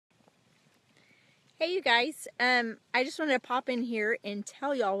Hey you guys, I just wanted to pop in here and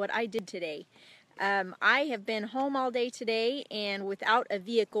tell y'all what I did today. I have been home all day today and without a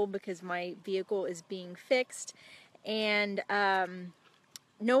vehicle because my vehicle is being fixed and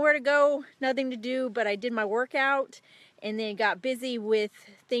nowhere to go, nothing to do, but I did my workout and then got busy with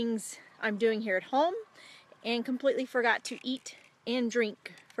things I'm doing here at home and completely forgot to eat and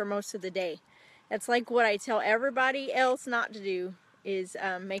drink for most of the day. That's like what I tell everybody else not to do is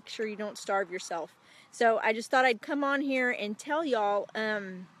make sure you don't starve yourself. So I just thought I'd come on here and tell y'all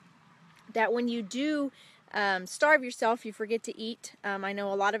that when you do starve yourself, you forget to eat. I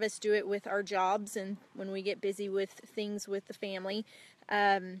know a lot of us do it with our jobs and when we get busy with things with the family.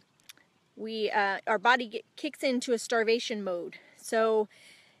 Our body kicks into a starvation mode. So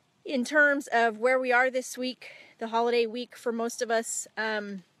in terms of where we are this week, the holiday week for most of us,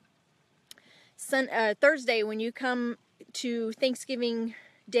 Thursday when you come to Thanksgiving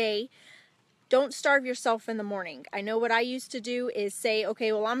Day, don't starve yourself in the morning. I know what I used to do is say,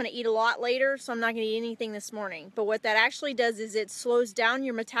 okay, well, I'm going to eat a lot later, so I'm not going to eat anything this morning. But what that actually does is it slows down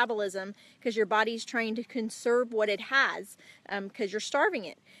your metabolism because your body's trying to conserve what it has because you're starving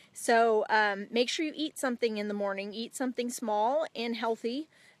it. So make sure you eat something in the morning. Eat something small and healthy,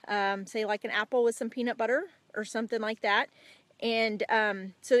 say like an apple with some peanut butter or something like that. And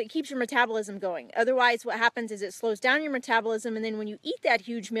so it keeps your metabolism going. Otherwise, what happens is it slows down your metabolism, and then when you eat that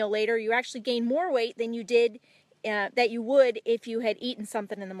huge meal later, you actually gain more weight than you did that you would if you had eaten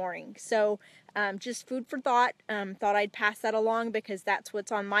something in the morning. So just food for thought. Thought I'd pass that along because that's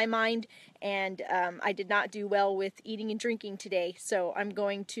what's on my mind, and I did not do well with eating and drinking today. So I'm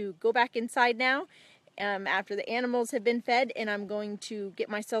going to go back inside now after the animals have been fed, and I'm going to get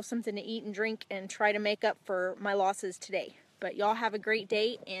myself something to eat and drink and try to make up for my losses today. But y'all have a great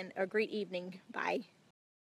day and a great evening. Bye.